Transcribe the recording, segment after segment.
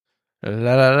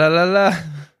La la la la la.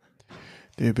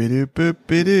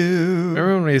 Doobie-doo-boopie-doo.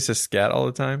 Remember when we used to scat all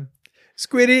the time?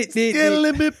 Squiddy dee dee.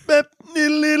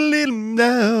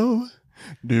 Now.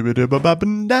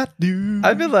 Doobie-doo-ba-ba-ba-da-doo.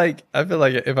 I feel like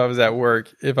if I was at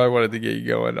work, if I wanted to get you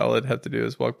going, all I'd have to do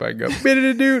is walk by and go, get it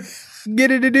a dude,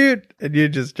 get it a dude, and you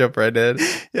just jump right in.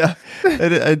 Yeah,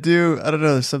 I do. I don't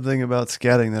know. There's something about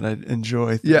scatting that I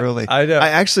enjoy thoroughly. I know. I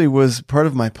actually was part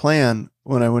of my plan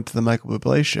when I went to the Michael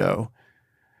Bublé show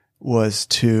was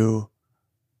to.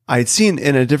 I'd seen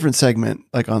in a different segment,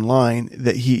 like online,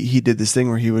 that he did this thing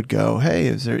where he would go, "Hey,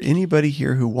 is there anybody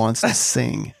here who wants to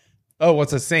sing?" Oh,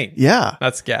 what's a sing? Yeah,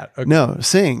 Not scat. Okay. no,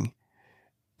 sing.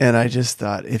 And I just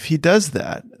thought, if he does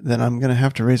that, then I'm going to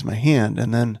have to raise my hand.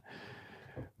 And then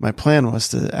my plan was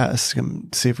to ask him,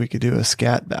 see if we could do a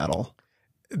scat battle.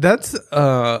 That's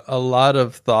a lot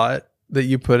of thought that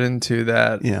you put into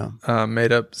that Yeah.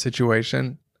 made up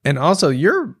situation. And also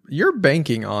you're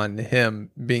banking on him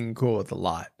being cool with a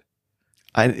lot.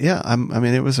 I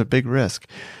mean, it was a big risk.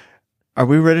 Are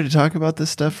we ready to talk about this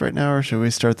stuff right now, or should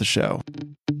we start the show?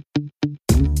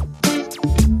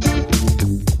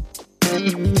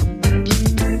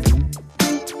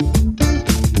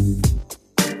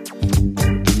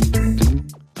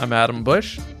 I'm Adam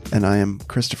Bush. And I am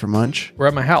Christopher Munch. We're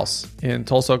at my house in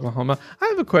Tulsa, Oklahoma. I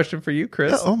have a question for you,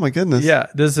 Chris. Oh my goodness. Yeah,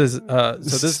 this is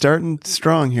This is starting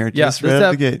strong here. Yeah, Just right out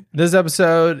of the gate. This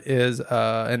episode is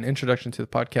an introduction to the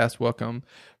podcast. Welcome.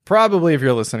 Probably if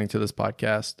you're listening to this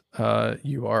podcast,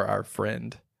 you are our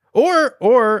friend.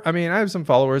 Or I mean, I have some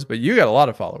followers, but you got a lot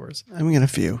of followers I'm getting a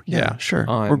few. Yeah, sure.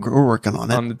 We're working on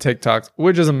it. on the TikToks,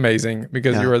 which is amazing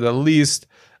because you are the least,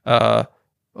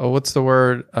 what's the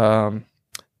word?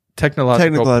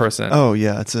 Technological person. Oh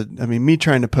yeah, me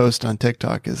trying to post on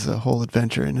TikTok is a whole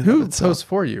adventure in and Who of itself. posts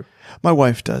for you? My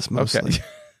wife does mostly. Okay.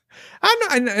 I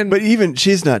know, and But even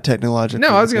she's not technological.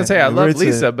 no, I was going to say I love It's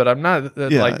Lisa, but I'm not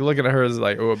Yeah. like looking at her as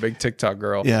like, oh, a big TikTok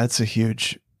girl. Yeah,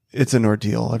 it's an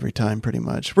ordeal every time pretty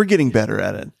much. We're getting better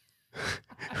at it.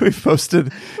 We've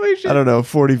posted, We should- I don't know,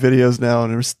 40 videos now,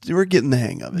 and we're getting the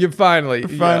hang of it. You're finally,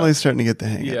 We're finally starting to get the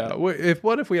hang yeah. of it.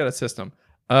 What if we had a system?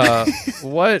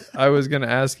 What I was going to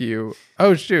ask you.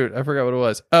 Oh shoot, I forgot what it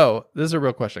was. Oh, this is a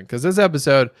real question because this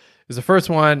episode is the first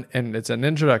one, and it's an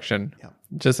introduction. Yeah.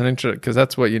 Just an intro because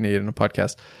that's what you need in a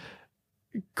podcast.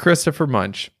 Christopher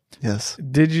Munch, Yes.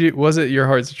 was it your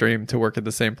heart's dream to work at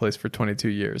the same place for 22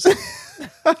 years?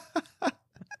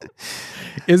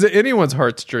 Is it anyone's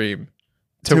heart's dream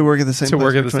To work at the same to place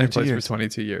work for at the same 22 place years. for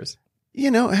 22 years? You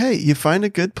know, hey, you find a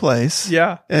good place.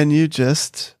 Yeah. And you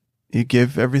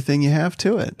give everything you have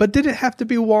to it. But did it have to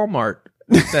be Walmart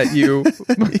that you?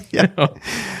 Yeah. you know?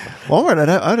 Walmart,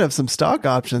 I'd have some stock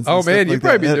options. and Oh stuff man, like you'd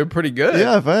probably that. be doing pretty good.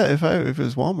 Yeah, if it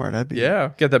was Walmart, I'd be.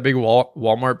 Yeah, get that big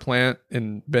Walmart plant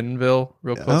in Bentonville,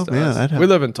 real close to us. I'd have. We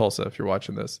live in Tulsa. If you're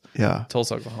watching this, Yeah.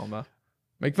 Tulsa, Oklahoma.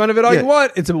 Make fun of it all Yeah. you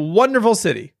want. It's a wonderful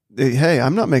city. Hey,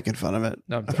 I'm not making fun of it.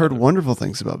 No, I'm I've heard telling you. wonderful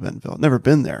things about Bentonville. Never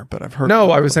been there, but I've heard. No, I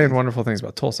wonderful was saying things. wonderful things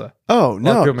about Tulsa. Oh A lot of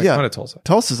no, people make fun yeah, of Tulsa.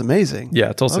 Tulsa's amazing.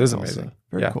 Yeah, Tulsa Love is Tulsa. amazing.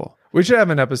 Very Yeah. cool. We should have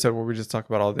an episode where we just talk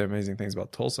about all the amazing things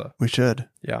about Tulsa. We should.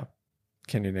 Yeah.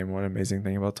 Can you name one amazing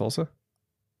thing about Tulsa?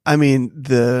 I mean,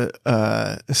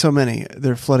 so many.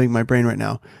 They're flooding my brain right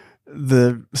now.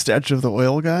 The statue of the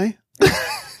oil guy.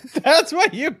 That's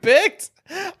what you picked?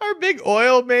 Our big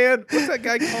oil man. What's that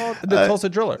guy called? The Tulsa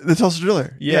Driller. The Tulsa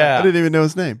Driller. Yeah. I didn't even know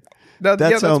his name.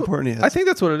 That's how important he is. I think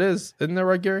that's what it is. Isn't that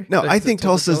right, Gary? No, Like I think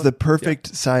Tulsa is the Driller?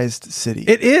 perfect sized city.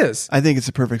 It is. I think it's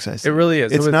a perfect size It city. really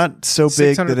is. It's So not so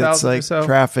big that it's 600,000 or like so.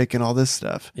 traffic and all this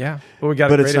stuff. Yeah. But we got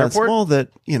But a it's great not airport. small that,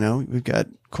 we've got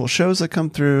cool shows that come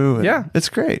through. And Yeah. It's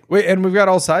great. Wait, and we've got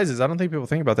all sizes. I don't think people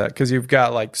think about that because you've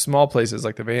got like small places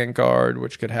like the Vanguard,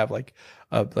 which could have like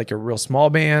a real small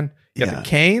band. You got Yeah. the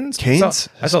Canes. Canes?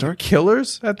 I saw the Historic.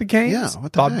 Killers at the Canes. Yeah,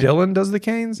 what the Bob heck? Dylan does the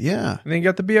Canes. Yeah. And then you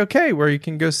got the BOK where you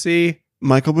can go see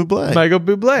Michael Bublé. Michael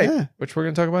Bublé, Yeah. which we're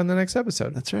going to talk about in the next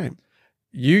episode. That's right.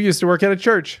 You used to work at a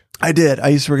church. I did. I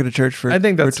used to work at a church for I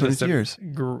think that's for just 22 a years.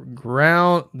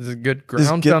 ground. This is a good Just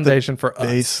ground get the foundation for us.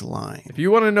 Baseline. If you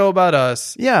want to know about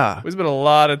us, Yeah. we spent a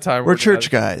lot of time. We're working church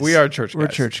at- guys. We are church guys. We're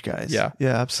church guys. Yeah.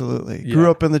 Yeah, absolutely. Yeah. Grew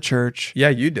up in the church. Yeah,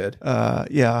 you did.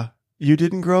 Yeah. You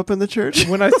didn't grow up in the church?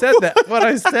 When I said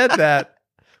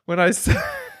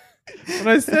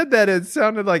that, it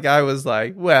sounded like I was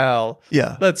like, well,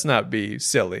 Yeah. let's not be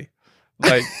silly.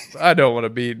 Like, I don't want to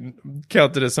be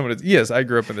counted as someone. Yes, I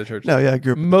grew up in the church. No, yeah, I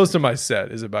grew up. Most of my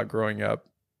set is about growing up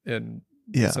in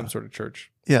Yeah. some sort of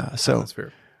church Yeah. So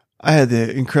atmosphere. I had the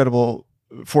incredible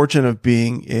fortune of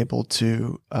being able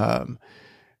to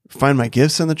find my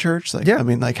gifts in the church. Like, Yeah. I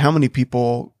mean, like how many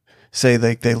people say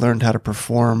like they learned how to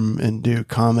perform and do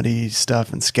comedy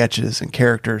stuff and sketches and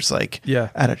characters like Yeah.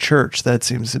 at a church. That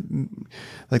seems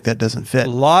like that doesn't fit. A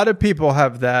lot of people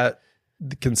have that,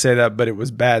 can say that, but it was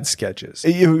bad sketches.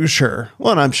 Sure.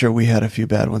 Well, and I'm sure we had a few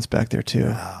bad ones back there too.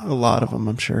 A lot of them,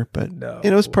 I'm sure, but No.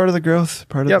 it was part of the growth,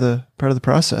 part Yep. of the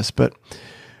process. But,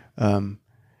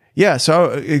 yeah,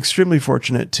 so extremely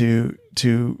fortunate to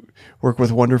work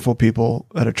with wonderful people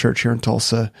at a church here in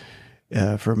Tulsa,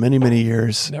 for many, many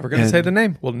years. Never going to say the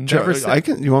name. We'll never say.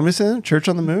 You want me to say that? Church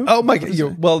on the Move? Oh my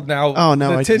God. Well, now, Oh,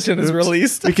 no. the tension is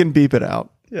released. We can beep it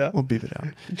out. Yeah. We'll beep it out.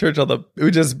 Church on the, we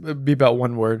just beep out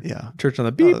one word. Yeah. Church on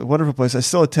the beep. Wonderful place. I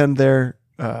still attend there.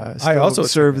 I also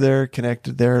serve there,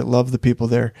 connected there, love the people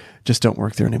there. Just don't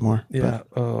work there anymore. Yeah.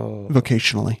 But Oh.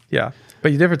 vocationally. Yeah.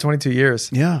 But you did for 22 years.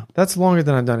 Yeah. That's longer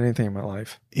than I've done anything in my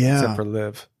life. Yeah. Except for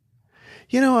live.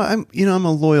 I'm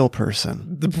a loyal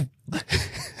person,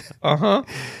 Uh-huh.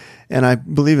 and I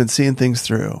believe in seeing things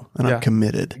through, and Yeah. I'm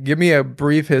committed. Give me a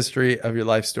brief history of your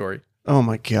life story. Oh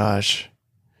my gosh.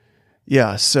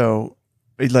 Yeah. So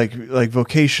like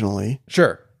vocationally,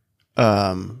 Sure.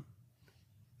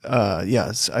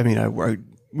 yes. I mean,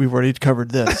 we've already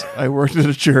covered this. I worked at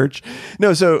a church.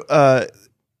 No. So,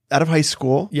 out of high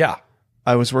school, Yeah.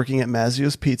 I was working at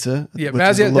Mazzio's Pizza. Yeah, which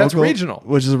is a Mazzio- that's regional.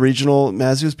 Which is a regional.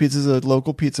 Mazzio's Pizza is a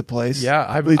local pizza place.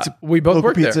 Yeah. local We both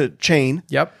worked pizza there. chain.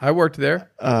 Yep. I worked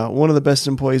there. One of the best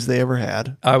employees they ever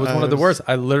had. I was one of the worst.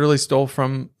 I literally stole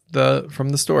from the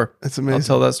store. That's I'll amazing.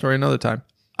 tell that story another time.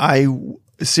 I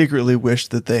secretly wished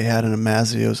that they had an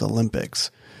Mazzio's Olympics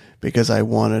because I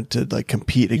wanted to like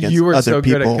compete against You were other so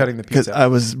people. good at cutting the because pizza. I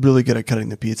was really good at cutting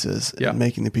the pizzas Yeah. and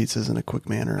making the pizzas in a quick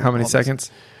manner. How many All this. seconds?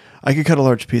 I could cut a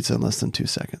large pizza in less than 2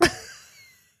 seconds.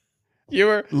 You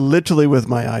were. Literally with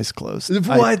my eyes closed.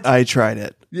 What? I tried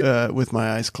it with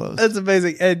my eyes closed. That's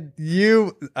amazing. And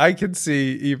I can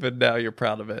see even now you're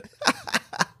proud of it.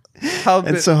 How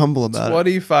And so humble about it.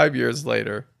 25 years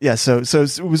later. Yeah, so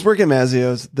it was working at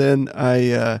Mazzio's. Then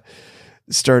I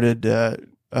started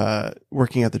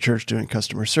working at the church doing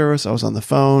customer service. I was on the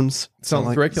phones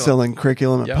Selling curriculum. selling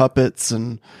curriculum and Yep. puppets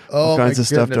and all kinds of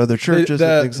stuff to other churches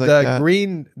and things like that.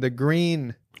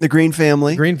 The Green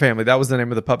family. Green family. That was the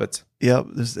name of the puppets. Yep.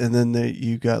 And then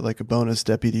you got like a bonus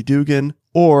Deputy Dugan.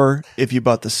 Or if you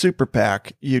bought the super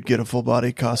pack, you'd get a full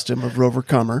body costume of Rover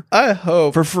Comer I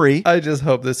hope. for free. I just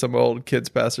hope there's some old kids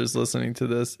pastors listening to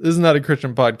this. This is not a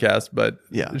Christian podcast, but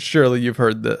Yeah. surely you've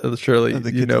heard surely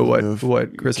The you Kids know on the Move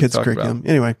what Chris is kids talking curriculum. about.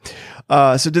 Anyway,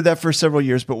 so did that for several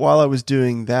years. But while I was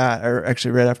doing that, or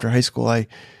actually right after high school, I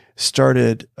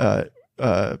started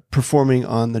performing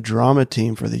on the drama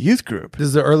team for the youth group. This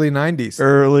is the early 90s.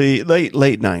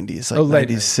 Late 90s, like Oh, late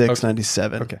 96, 90s.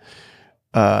 97. Okay.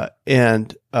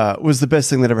 And was the best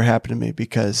thing that ever happened to me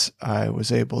because I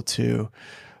was able to,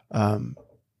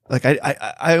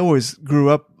 I always grew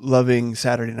up loving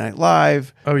Saturday Night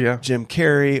Live, Oh, yeah. Jim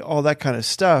Carrey, all that kind of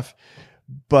stuff,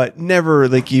 but never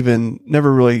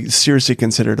really seriously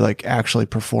considered like actually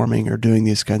performing or doing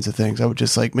these kinds of things. I would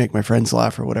just like make my friends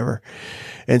laugh or whatever.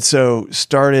 And so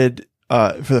started,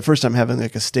 for the first time having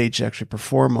like a stage to actually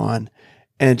perform on,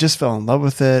 and just fell in love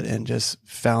with it and just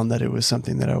found that it was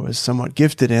something that I was somewhat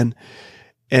gifted in.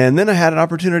 And then I had an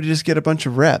opportunity to just get a bunch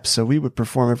of reps. So we would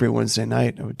perform every Wednesday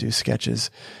night. I would do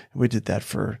sketches. We did that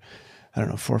for,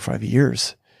 4 or 5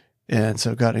 years. And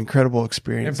so got incredible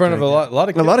experience. In front of a doing lot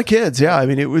of that. A lot of kids. Yeah. I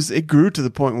mean, it grew to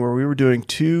the point where we were doing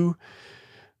two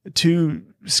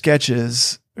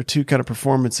sketches or two kind of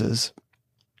performances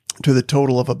to the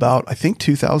total of about, I think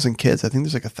 2,000 kids. I think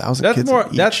there's like 1,000 That's kids. more. in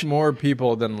each. That's more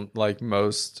people than like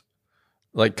most,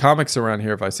 like comics around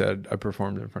here. If I said I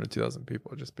performed in front of 2,000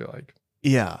 people, it'd just be like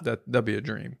Yeah. that'd be a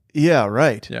dream. Yeah.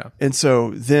 Right. Yeah. And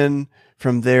so then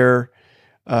from there,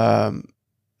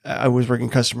 I was working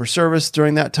customer service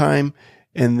during that time.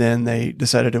 And then they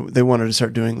decided they wanted to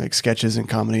start doing like sketches and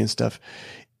comedy and stuff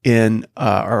in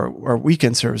our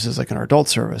weekend services, like in our adult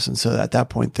service. And so at that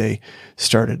point, they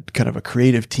started kind of a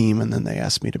creative team. And then they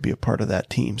asked me to be a part of that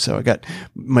team. So I got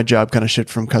my job kind of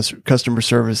shifted from customer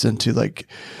service into like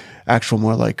actual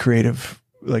more like creative,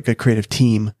 like a creative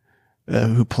team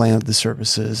who planned the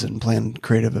services and planned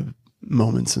creative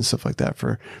moments and stuff like that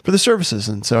for the services.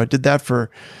 And so I did that for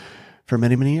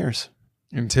many, many years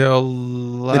Until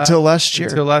last year.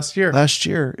 Last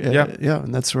year. Yeah. Yeah.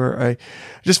 And that's where I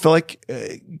just felt like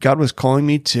God was calling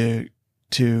me to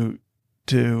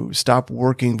stop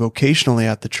working vocationally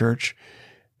at the church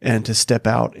and to step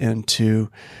out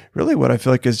into really what I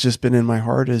feel like has just been in my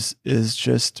heart is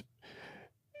just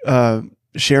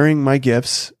sharing my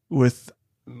gifts with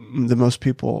the most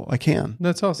people I can.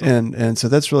 That's awesome. And so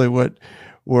that's really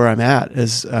where I'm at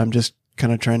is I'm just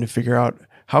kind of trying to figure out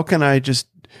how can I just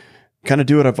kind of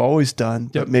do what I've always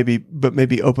done, Yep. but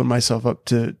maybe open myself up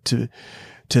to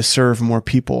serve more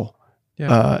people,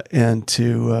 and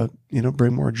to,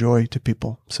 bring more joy to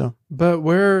people. So, But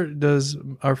where does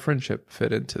our friendship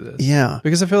fit into this? yeah.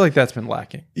 Because I feel like that's been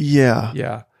lacking. Yeah.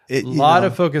 Yeah. It- A you lot know.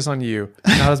 of focus on you,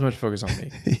 not as much focus on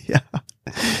me. Yeah.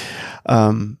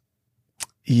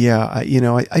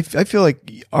 I feel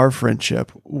like our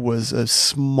friendship was a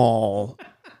small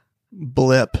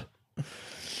blip.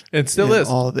 It still is.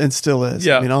 And still is.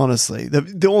 Yeah. I mean, honestly,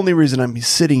 the only reason I'm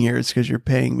sitting here is because you're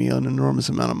paying me an enormous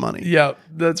amount of money. Yeah,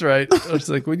 that's right. It's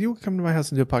like, when you come to my house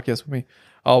and do a podcast with me,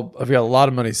 I've got a lot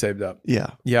of money saved up.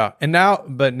 Yeah. Yeah. And now,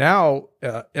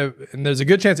 and there's a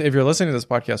good chance if you're listening to this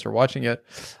podcast or watching it,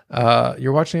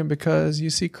 you're watching it because you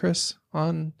see Chris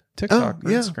on TikTok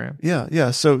or yeah. Instagram. Yeah.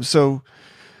 Yeah. So do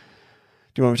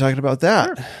you want to be talking about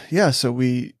that? Sure. Yeah. So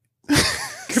we,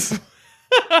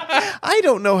 I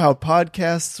don't know how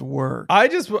podcasts work.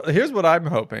 Here's what I'm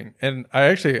hoping. And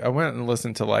I went and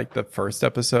listened to like the first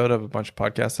episode of a bunch of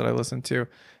podcasts that I listened to.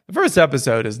 The first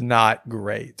episode is not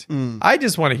great. I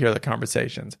just want to hear the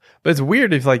conversations. But it's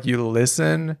weird if like you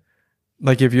listen,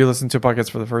 like if you listen to a podcast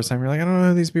for the first time, you're like, I don't know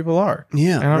who these people are.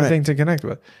 Yeah, I don't have right. anything to connect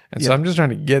with. And so I'm just trying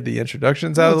to get the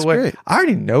introductions out of That's the way. great. I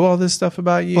already know all this stuff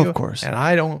about you. Of course. And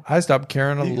I stopped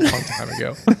caring a long time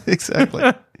ago.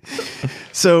 Exactly.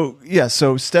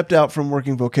 So stepped out from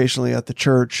working vocationally at the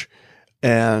church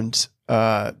and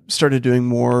started doing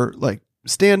more like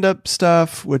stand-up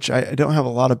stuff, which I don't have a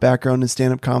lot of background in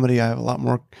stand-up comedy. I have a lot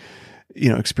more,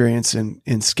 experience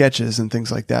in sketches and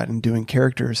things like that and doing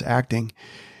characters, acting.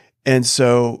 And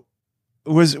so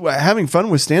was having fun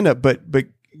with stand-up, but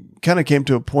kind of came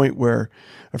to a point where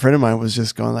a friend of mine was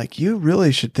just going like, you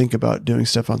really should think about doing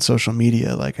stuff on social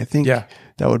media. Like, I think I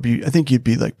think you'd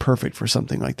be like perfect for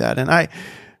something like that. And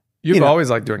You've always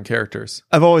liked doing characters.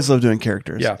 I've always loved doing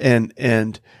characters. Yeah.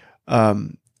 And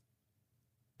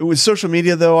with social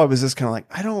media though, I was just kind of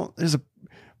like, there's a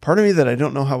part of me that I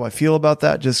don't know how I feel about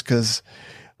that, just because,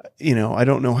 I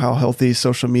don't know how healthy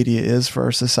social media is for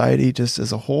our society just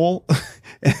as a whole.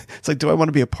 It's like, do I want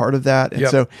to be a part of that? And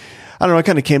so I don't know, I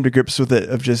kind of came to grips with it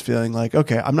of just feeling like,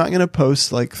 okay, I'm not going to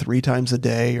post like 3 times a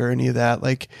day or any of that.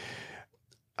 Like,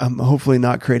 I'm hopefully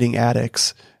not creating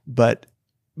addicts, but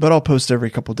I'll post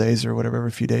every couple of days or whatever, every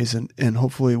few days. And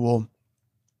hopefully we'll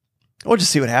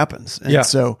just see what happens. And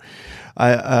so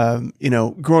I,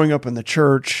 growing up in the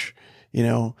church,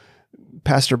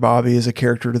 Pastor Bobby is a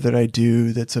character that I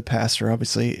do that's a pastor,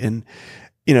 obviously. And,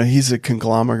 he's a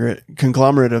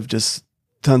conglomerate of just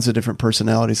tons of different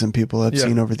personalities and people I've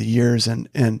seen over the years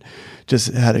and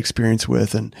just had experience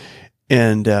with. And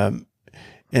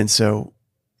so,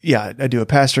 I do a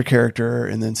pastor character,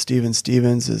 and then Steven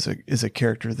Stevens is a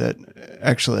character that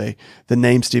actually the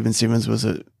name Steven Stevens was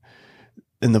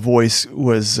and the voice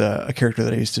was a character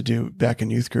that I used to do back in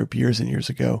youth group years and years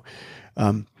ago.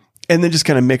 And then just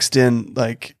kind of mixed in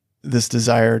like this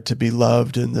desire to be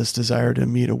loved and this desire to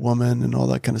meet a woman and all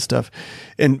that kind of stuff,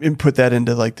 and put that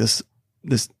into like this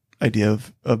idea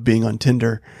of being on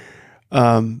Tinder.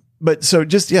 But so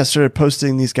just, started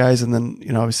posting these guys. And then,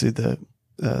 obviously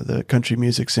the country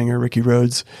music singer, Ricky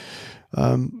Rhodes,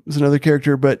 was another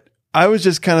character, but I was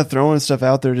just kind of throwing stuff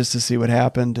out there just to see what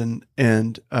happened.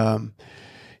 And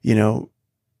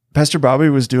Pastor Bobby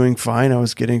was doing fine. I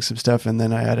was getting some stuff, and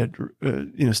then I added,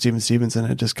 Steven Stevens, and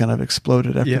it just kind of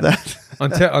exploded after that. on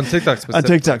TikTok specifically. On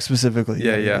TikTok specifically.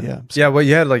 Yeah. Well,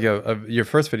 you had like your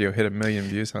first video hit 1 million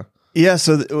views, huh? Yeah.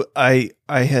 So I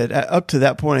had, up to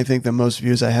that point, I think the most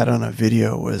views I had on a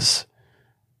video was,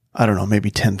 I don't know, maybe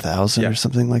 10,000 or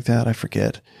something like that. I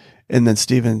forget. And then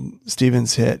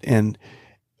Stevens hit, and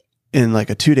in like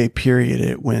a 2-day period,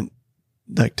 it went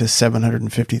like to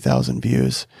 750,000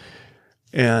 views.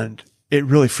 And it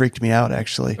really freaked me out,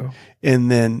 actually. Oh. And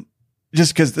then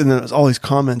just because then there was all these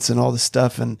comments and all this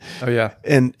stuff, and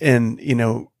and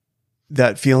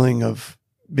that feeling of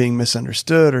being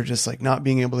misunderstood or just like not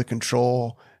being able to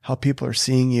control how people are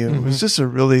seeing you. Mm-hmm. It was just a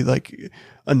really like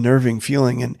unnerving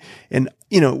feeling. And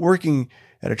working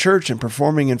at a church and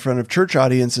performing in front of church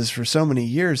audiences for so many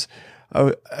years,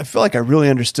 I feel like I really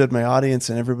understood my audience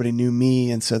and everybody knew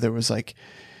me. And so there was like,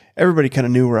 everybody kind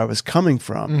of knew where I was coming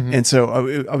from. Mm-hmm. And so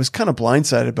I was kind of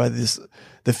blindsided by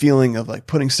the feeling of like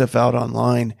putting stuff out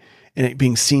online and it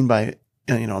being seen by,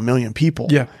 1 million people.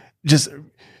 Yeah. Just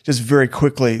very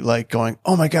quickly, like going,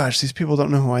 oh my gosh, these people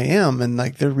don't know who I am. And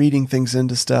like, they're reading things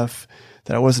into stuff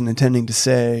that I wasn't intending to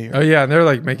say. And they're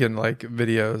like making like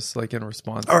videos like in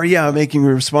response. Or making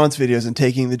response videos and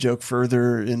taking the joke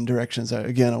further in directions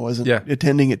I wasn't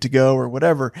intending it to go or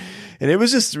whatever. And it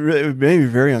was just, it made me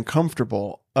very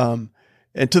uncomfortable.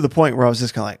 And to the point where I was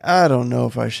just kind of like, I don't know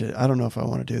if I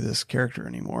want to do this character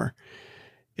anymore.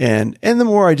 And the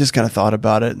more I just kind of thought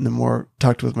about it and the more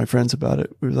talked with my friends about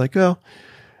it, we were like, well,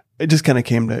 I just kind of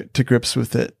came to grips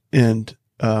with it. And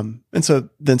so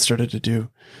then started to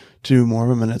do more of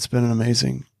them. And it's been an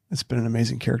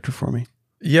amazing character for me.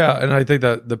 Yeah. And I think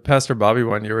that the Pastor Bobby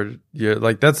one, you're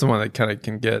like, that's the one that kind of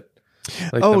can get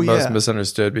like the most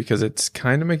misunderstood because it's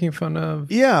kind of making fun of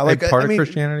like part of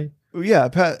Christianity. Yeah.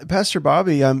 Pastor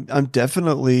Bobby, I'm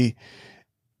definitely,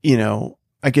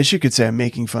 I guess you could say I'm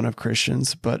making fun of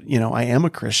Christians, but I am a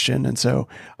Christian. And so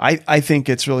I think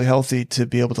it's really healthy to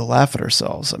be able to laugh at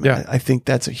ourselves. I mean, I think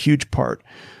that's a huge part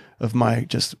of my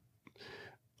just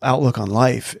outlook on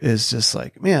life is just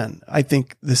like, man, I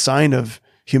think the sign of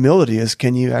humility is,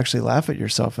 can you actually laugh at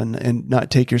yourself and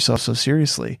not take yourself so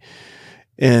seriously?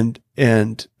 And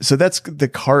so that's the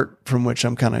cart from which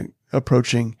I'm kind of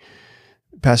approaching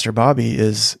Pastor Bobby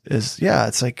is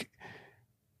it's like,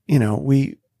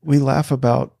 we laugh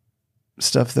about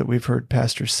stuff that we've heard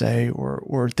pastors say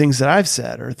or things that I've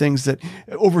said or things that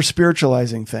over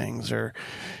spiritualizing things or,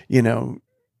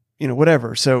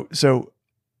 whatever. So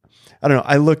I don't know.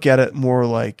 I look at it more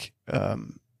like,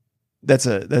 I'm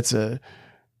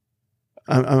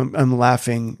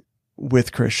laughing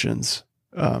with Christians.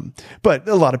 But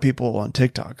a lot of people on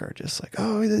TikTok are just like,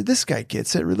 oh, this guy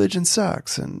gets it. Religion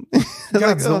sucks. And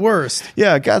God's the worst.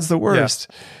 Yeah. God's the worst.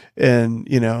 Yeah. And,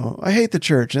 I hate the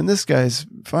church and this guy's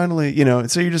finally,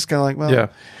 so you're just kind of like, well,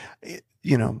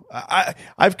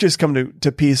 I've just come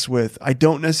to peace with, I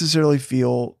don't necessarily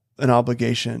feel an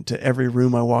obligation to every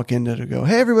room I walk into to go,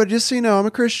 hey, everybody, just so you know, I'm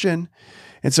a Christian.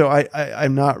 And so I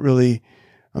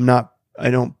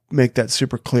don't make that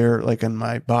super clear, like in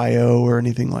my bio or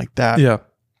anything like that. Yeah.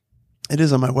 It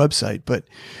is on my website, but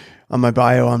on my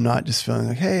bio, I'm not just feeling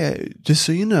like, hey, just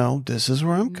so you know, this is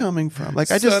where I'm coming from. Like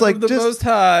I just Son like of the Most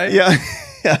High. Yeah.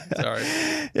 Yeah. Sorry.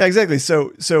 Yeah, exactly.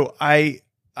 So I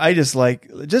just like,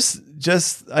 I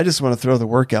just want to throw the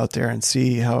work out there and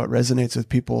see how it resonates with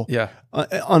people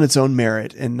on its own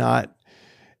merit and not.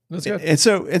 That's good. And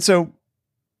so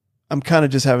I'm kind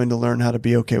of just having to learn how to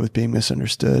be okay with being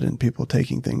misunderstood and people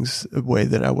taking things a way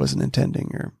that I wasn't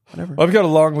intending or whatever. Well, I've got a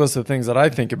long list of things that I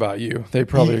think about you. They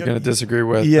probably are going to disagree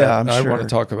with. Yeah, I'm I sure. want to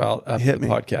talk about after the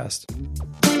podcast.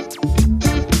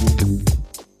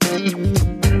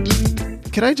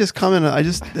 Can I just comment? I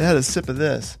just had a sip of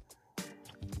this.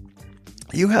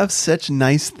 You have such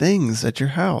nice things at your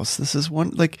house. This is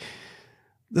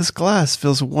this glass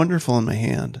feels wonderful in my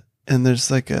hand. And there's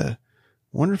like a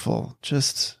wonderful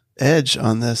just edge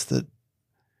on this that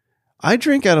I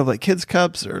drink out of like kids'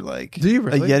 cups or like Do you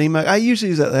really? a Yeti mug. I usually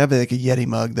use that. I have like a Yeti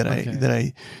mug that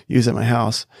I use at my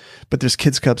house, but there's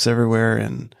kids' cups everywhere.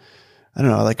 And I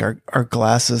don't know, like our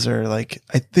glasses are like,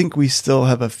 I think we still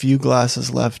have a few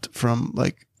glasses left from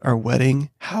like our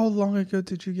wedding. How long ago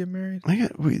did you get married? I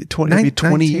got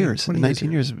 20 years,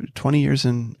 19 years, 20 years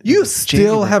in You still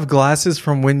January. have glasses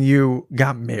from when you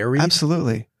got married?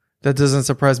 Absolutely. That doesn't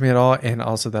surprise me at all. And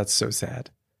also that's so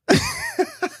sad.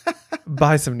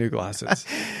 Buy some new glasses.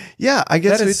 Yeah, I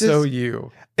guess that is so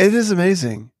you. It is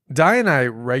amazing. Di and I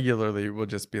regularly will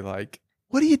just be like,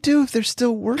 what do you do if they're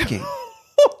still working?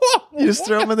 You just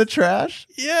throw them in the trash?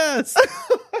 yes.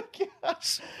 Oh my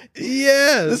gosh.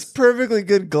 Yes. This perfectly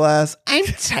good glass. I'm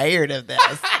tired of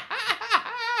this.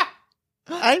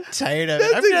 I'm tired of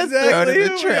it. I'm going to throw it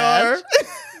in the trash.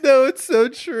 No, it's so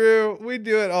true. We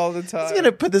do it all the time. I'm going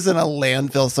to put this in a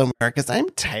landfill somewhere because I'm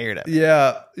tired of it.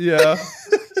 Yeah. Yeah.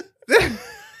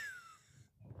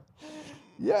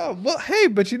 Yeah. Well, hey,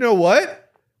 but you know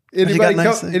what?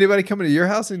 Anybody coming to your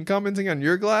house and commenting on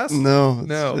your glass? No.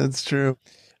 No. That's true.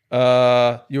 You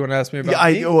want to ask me about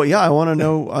me? I want to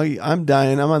know. I'm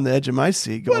dying. I'm on the edge of my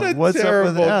seat going, what's up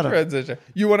with Adam? Transition.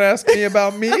 You want to ask me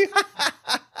about me?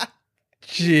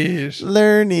 Jeez.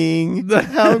 Learning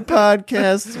how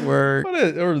podcasts work.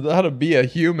 Or how to be a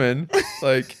human.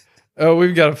 Like,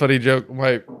 we've got a funny joke.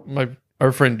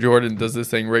 Our friend Jordan does this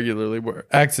thing regularly where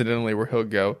he'll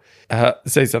go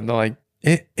say something like,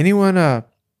 anyone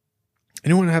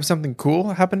have something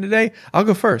cool happen today? I'll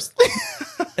go first.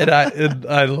 and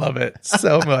I love it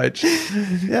so much.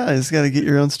 Yeah, you just got to get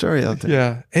your own story out there.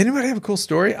 Yeah. Anybody have a cool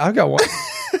story? I've got one.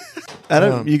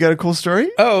 Adam, you got a cool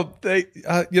story? Oh,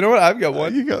 you know what? I've got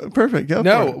one. Perfect. Go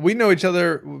no, for it. We know each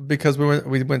other because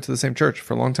we went to the same church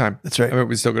for a long time. That's right. I mean,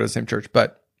 we still go to the same church,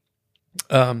 but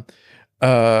I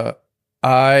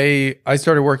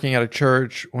started working at a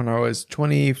church when I was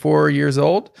 24 years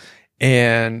old,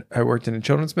 and I worked in a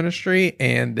children's ministry.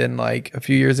 And then like a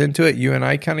few years into it, you and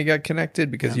I kind of got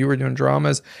connected because you were doing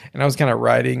dramas and I was kind of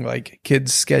writing like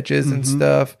kids sketches and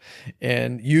stuff.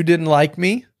 And you didn't like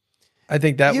me. I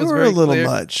think that You was were very a little clear.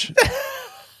 much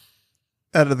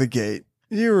out of the gate.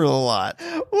 You were a lot.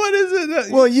 What is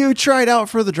it? Well, you tried out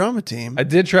for the drama team. I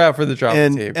did try out for the drama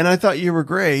team. And I thought you were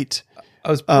great.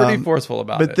 I was pretty forceful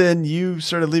about it. But then you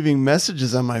started leaving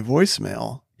messages on my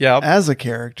voicemail Yep. as a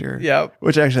character. Yep.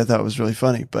 Which actually I thought was really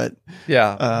funny. But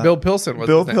Yeah. Bill Pilson was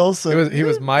Bill his name. Pilson. He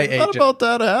was my What agent. about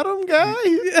that Adam guy?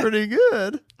 He's pretty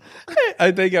good.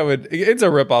 I think I would. It's a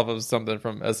ripoff of something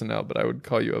from SNL, but I would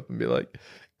call you up and be like,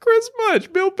 Chris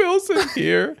Much, Bill Pilson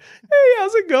here. Hey,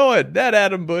 how's it going? That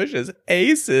Adam Bush is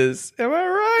aces. Am I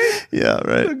right? Yeah,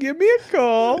 right. So give me a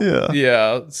call. Yeah.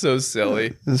 Yeah. So silly.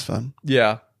 It was fun.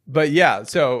 Yeah. But yeah.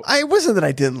 So, It wasn't that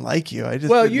I didn't like you. I just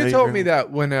well, didn't know you told were- me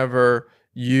that whenever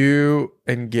you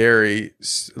and Gary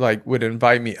like would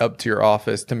invite me up to your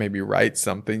office to maybe write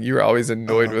something, you were always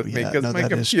annoyed with me yeah. because No, my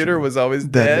that is computer true. was always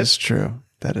That dead. is true.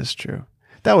 That is true.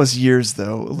 That was years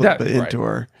though, a little That- bit right.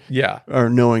 into Yeah. our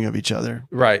knowing of each other.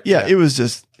 Right. Yeah, it was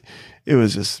just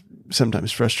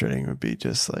sometimes frustrating. It would be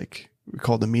just like we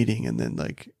called a meeting and then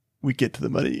like we get to the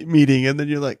meeting and then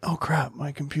you're like, oh crap,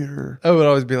 my computer. I would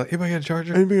always be like, anybody got a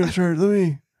charger? Anybody got a charger? Let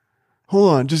me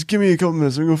hold on. Just give me a couple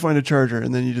minutes. Let me go find a charger.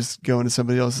 And then you just go into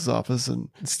somebody else's office and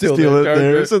Steal steal their it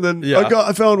charger. there. So then Yeah.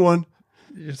 I found one.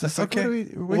 You're just It's like, like,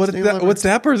 okay. we're What's wasting that? What's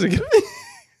that person gonna?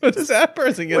 What's that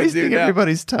person gonna do wasting now?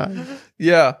 everybody's time.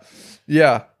 Yeah,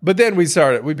 yeah. But then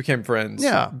we became friends.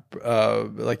 Yeah.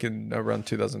 like in around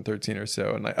 2013 or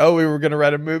so, and like, oh, we were gonna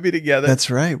write a movie together.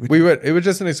 That's right. It was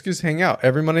just an excuse to hang out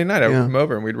every Monday night. I would Yeah. come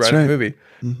over and we'd write That's a right. movie.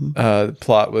 Mhm. The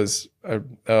plot was,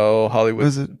 Hollywood.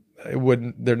 Was it? It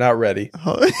wouldn't. They're not ready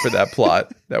for that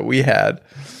plot that we had,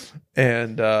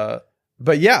 and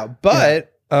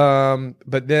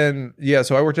but then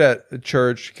so I worked at a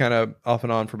church kind of off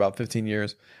and on for about 15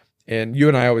 years, and you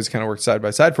and I always kind of worked side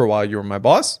by side for a while. You were my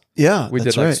boss. Yeah. We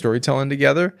that's did like right. storytelling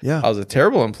together. Yeah. I was a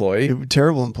terrible employee.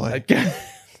 Terrible in play.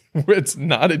 It's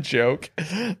not a joke.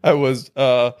 I'm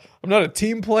not a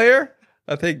team player.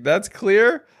 I think that's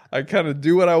clear. I kind of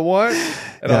do what I want,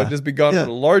 and I would just be gone Yeah.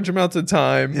 for large amounts of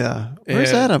time. Yeah.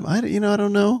 Where's And- Adam? I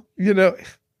don't know. Yep.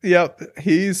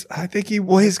 I think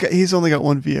Well, he's only got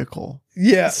one vehicle.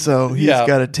 yeah. So he's Yeah.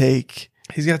 got to take,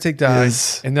 He's got to take dive,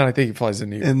 his- and then I think he flies to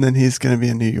New York. and then he's going to be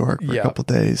in New York for Yeah. a couple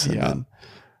days. And Yeah. then,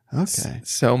 okay.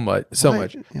 So much. Why-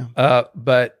 Yeah.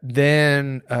 But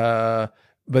then the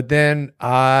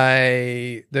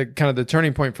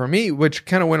turning point for me, which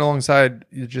kind of went alongside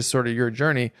just sort of your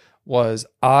journey, was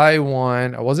I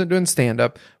wasn't doing stand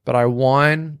up, but I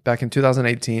won back in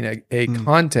 2018 a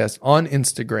contest on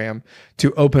Instagram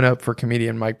to open up for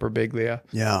comedian Mike Birbiglia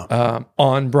Yeah.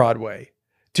 on Broadway.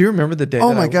 Do you remember the day? Oh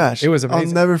that my gosh. It was amazing.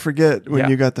 I'll never forget when Yeah.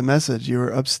 you got the message. You were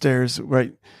upstairs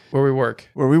right Where we work.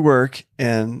 where we work.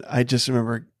 And I just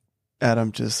remember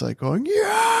Adam just like going,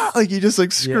 yeah, like he just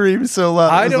like screamed so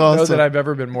loud. I It was don't know awesome. that I've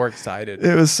ever been more excited.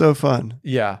 It was so fun.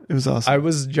 Yeah. It was awesome. I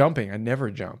was jumping. I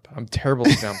never jump. I'm terrible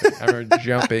at jumping. I remember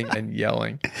jumping and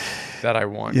yelling that I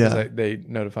won because Yeah. they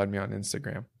notified me on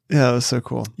Instagram. Yeah, it was so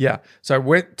cool. Yeah. So I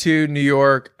went to New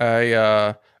York.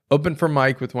 I opened for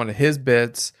Mike with one of his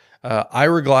bits.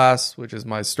 Ira Glass, which is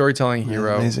my storytelling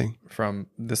hero amazing. from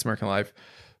This American Life.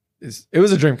 It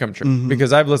was a dream come true Mhm.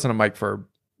 because I've listened to Mike for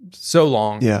so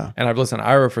long. Yeah. And I've listened to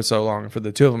Ira for so long, and for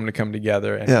the two of them to come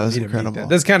together and Yeah, it was me to meet them. incredible.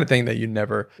 This kind of thing that you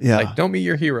never Yeah. don't meet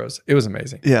your heroes. It was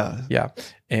amazing. Yeah. Yeah.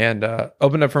 And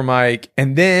opened up for Mike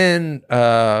and then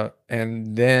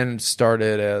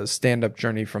started a stand-up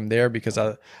journey from there because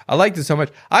I liked it so much.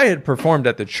 I had performed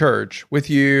at the church with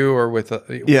you or with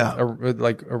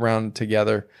like around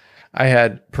together. I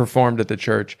had performed at the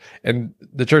church, and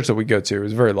the church that we go to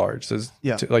is very large. So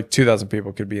it's like 2,000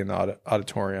 people could be in the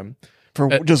auditorium. For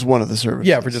just one of the services.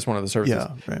 Yeah, for just one of the services.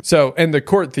 Yeah, right. So, and the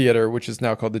Court Theater, which is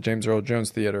now called the James Earl Jones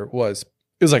Theater, was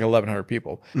like 1,100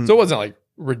 people. So it wasn't like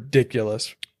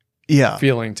ridiculous Yeah.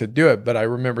 feeling to do it. But I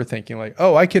remember thinking like,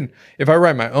 oh, I can, if I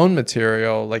write my own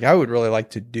material, like I would really like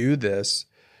to do this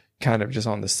kind of just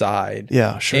on the side.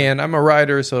 Yeah, sure. And I'm a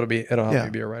writer, so it'll help Yeah. me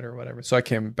be a writer or whatever. So I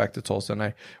came back to Tulsa and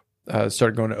I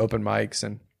started going to open mics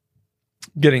and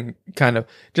getting kind of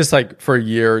just like for a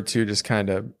year or two, just kind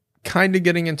of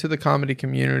getting into the comedy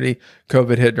community.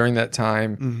 COVID hit during that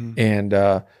time. Mhm.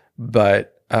 And,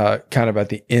 but kind of at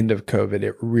the end of COVID,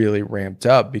 it really ramped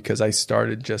up because I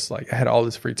started just like, I had all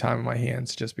this free time in my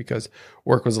hands just because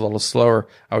work was a little slower.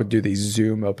 I would do these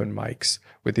Zoom open mics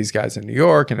with these guys in New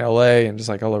York and LA and just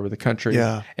like all over the country.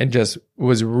 Yeah. And just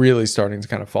was really starting to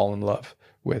kind of fall in love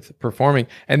with performing.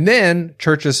 And then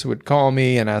churches would call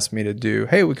me and ask me to do,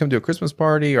 hey, we come to a Christmas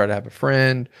party, or I'd have a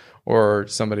friend, or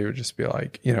somebody would just be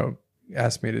like,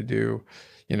 ask me to do,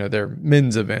 their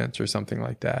men's events or something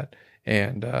like that.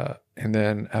 And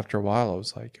then after a while I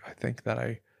was like, I think that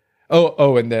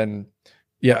and then,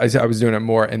 I was doing it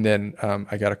more. And then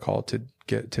I got a call to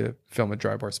get to film a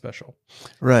Dry Bar special.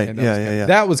 Right. And Yeah.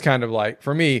 That was kind of like,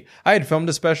 for me, I had filmed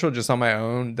a special just on my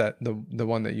own, that the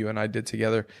one that you and I did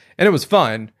together, and it was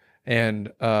fun. And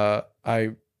it's on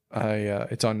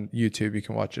YouTube. You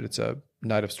can watch it. It's a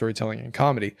night of storytelling and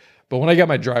comedy. But when I got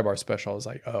my Dry Bar special, I was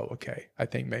like, oh, okay. I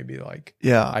think maybe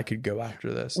I could go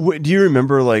after this. Do you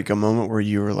remember like a moment where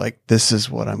you were like, this is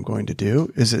what I'm going to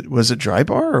do? Was it Dry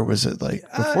Bar, or was it like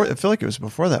before? I feel like it was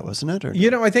before that, wasn't it? Or?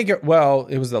 I think it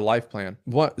was the life plan.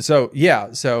 So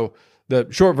the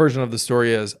short version of the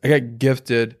story is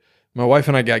my wife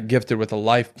and I got gifted with a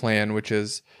life plan, which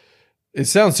is, it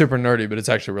sounds super nerdy, but it's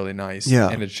actually really nice. Yeah.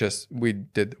 And it's just, we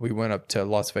went up to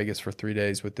Las Vegas for 3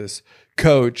 days with this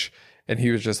coach, and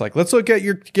he was just like, let's look at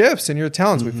your gifts and your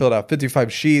talents. We filled out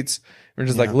 55 sheets. We're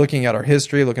just like looking at our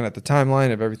history, looking at the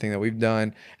timeline of everything that we've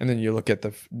done. And then you look at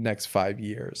the next 5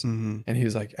 years. And he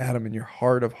was like, Adam, in your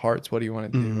heart of hearts, what do you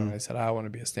want to do? And I said, I want to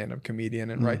be a stand-up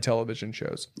comedian and write television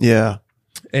shows. Yeah.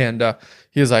 And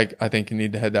he was like, I think you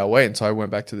need to head that way. And so I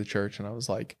went back to the church, and I was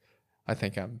like, I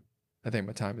think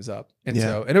my time is up. And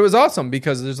and it was awesome,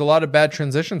 because there's a lot of bad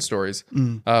transition stories,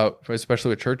 especially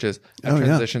with churches. I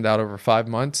transitioned out over 5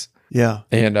 months. Yeah.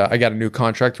 And I got a new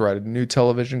contract to write a new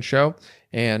television show.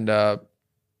 And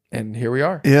here we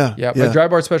are. Yeah. Yeah. My Dry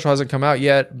Bar special hasn't come out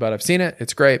yet, but I've seen it.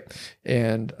 It's great.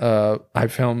 And I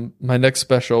filmed my next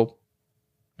special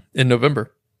in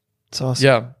November. It's awesome.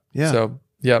 Yeah.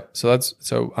 Yeah.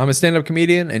 So I'm a stand-up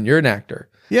comedian, and you're an actor.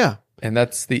 Yeah. And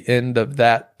that's the end of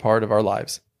that part of our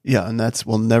lives. Yeah. And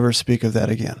we'll never speak of that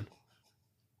again.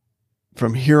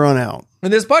 From here on out.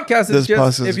 And this podcast is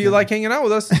just, if you gonna... like hanging out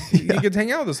with us, you get to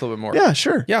hang out with us a little bit more. Yeah,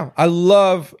 sure. Yeah. I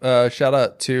love, shout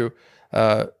out to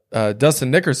Dustin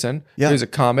Nickerson, who's a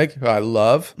comic who I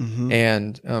love.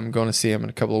 And I'm going to see him in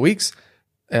a couple of weeks,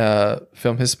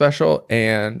 film his special.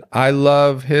 And I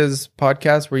love his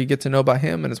podcast where you get to know about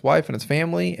him and his wife and his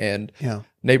family, and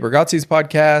Nate Bargatze's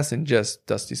podcast, and just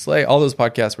Dusty Slay, all those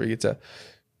podcasts where you get to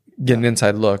get an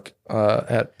inside look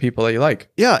at people that you like.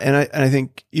 Yeah, and I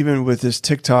think even with this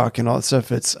TikTok and all that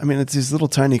stuff, it's these little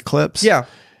tiny clips. Yeah,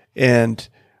 and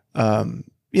I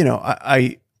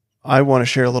want to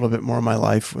share a little bit more of my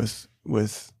life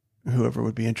with whoever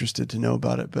would be interested to know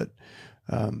about it. But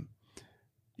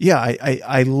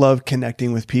I love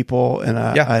connecting with people, and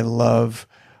I love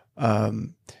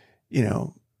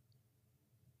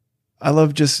I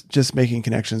love just making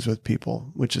connections with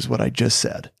people, which is what I just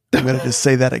said. I'm going to just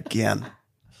say that again,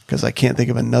 because I can't think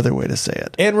of another way to say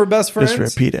it. And we're best friends.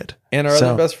 Just repeat it. And our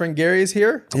other best friend Gary is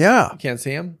here. Yeah. You can't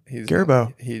see him. He's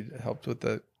Garbo. He helped with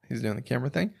he's doing the camera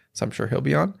thing. So I'm sure he'll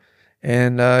be on.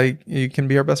 And you can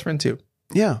be our best friend too.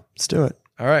 Yeah. Let's do it.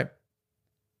 All right.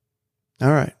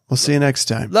 All right. We'll see you next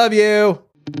time. Love you.